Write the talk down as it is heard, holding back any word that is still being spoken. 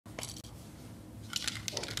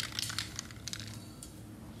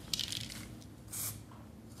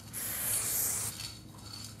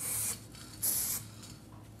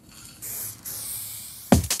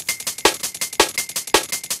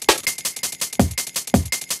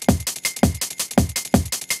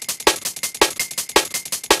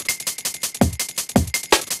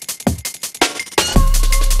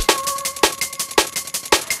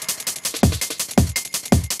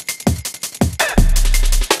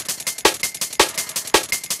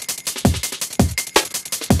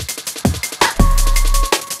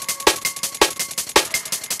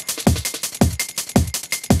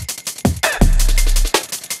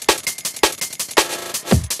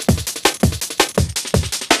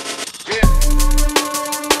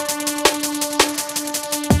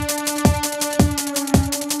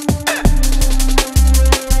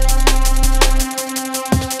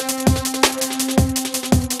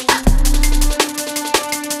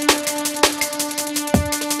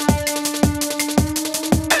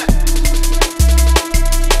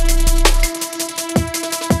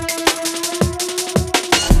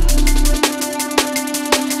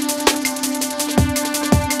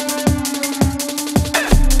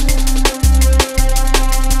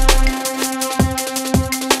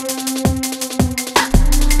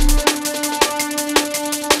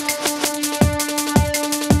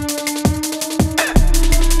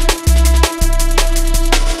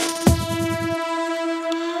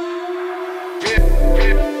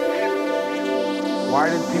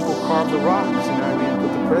rocks, you know what I mean?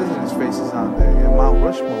 Put the president's faces on there. Yeah, Mount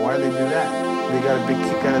Rushmore, why do they do that? They got a big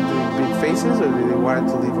kick out of doing big faces, or do they want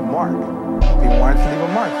it to leave a mark? They wanted to leave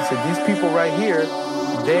a mark. He said, these people right here,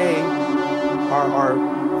 they are our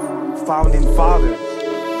founding fathers.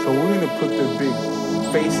 So we're gonna put their big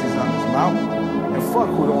faces on this mountain, and fuck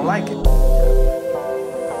who don't like it.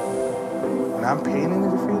 When I'm painting the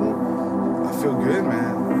graffiti, I feel good,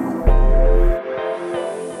 man.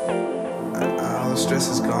 All the stress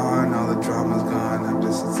is gone, all the drama's gone.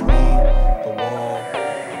 It's me, the wall,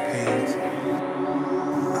 the paint.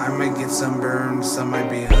 I might get sunburned, some might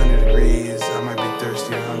be 100 degrees, I might be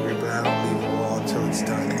thirsty or hungry, but I don't leave the wall until it's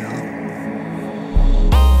done, you know?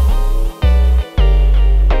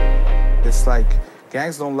 It's like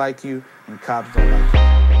gangs don't like you and cops don't like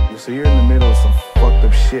you. So you're in the middle of some fucked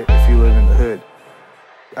up shit if you live in the hood.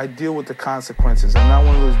 I deal with the consequences. I'm not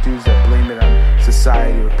one of those dudes that blame it on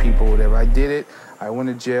society or people or whatever. I did it, I went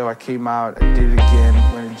to jail, I came out, I did it again,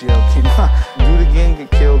 went to jail, came out, do it again, get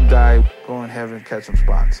killed, die, go in heaven, catch some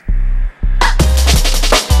spots.